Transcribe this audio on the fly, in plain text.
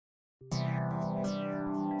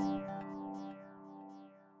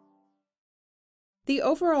The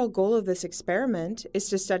overall goal of this experiment is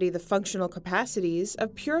to study the functional capacities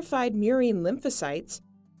of purified murine lymphocytes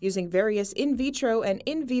using various in vitro and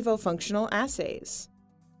in vivo functional assays.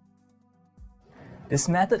 This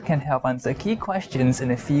method can help answer key questions in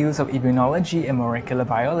the fields of immunology and molecular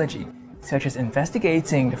biology, such as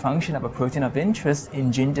investigating the function of a protein of interest in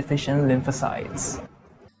gene-deficient lymphocytes.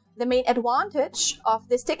 The main advantage of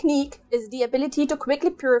this technique is the ability to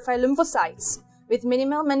quickly purify lymphocytes with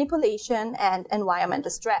minimal manipulation and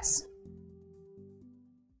environmental stress.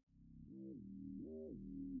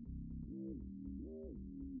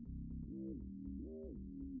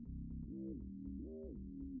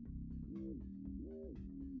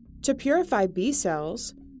 To purify B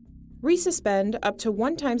cells, resuspend up to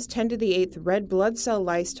 1 × 10⁸ red blood cell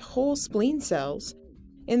lysed whole spleen cells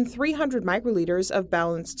in 300 microliters of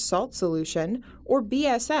balanced salt solution, or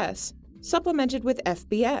BSS, supplemented with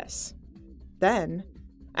FBS. Then,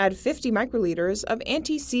 add 50 microliters of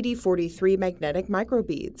anti-CD43 magnetic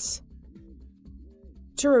microbeads.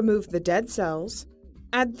 To remove the dead cells,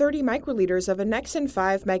 add 30 microliters of annexin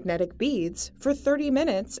 5 magnetic beads for 30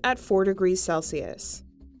 minutes at 4 degrees Celsius.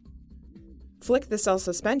 Flick the cell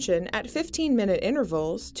suspension at 15-minute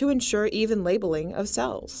intervals to ensure even labeling of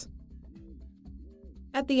cells.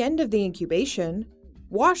 At the end of the incubation,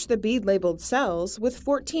 wash the bead-labeled cells with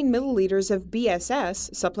 14 milliliters of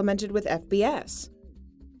BSS supplemented with FBS.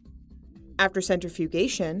 After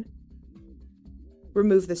centrifugation,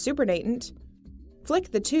 remove the supernatant,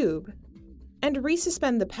 flick the tube, and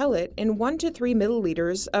resuspend the pellet in 1 to 3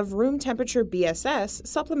 milliliters of room temperature BSS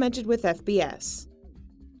supplemented with FBS.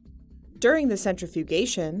 During the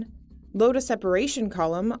centrifugation, load a separation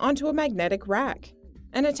column onto a magnetic rack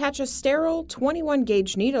and attach a sterile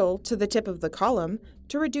 21-gauge needle to the tip of the column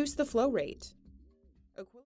to reduce the flow rate.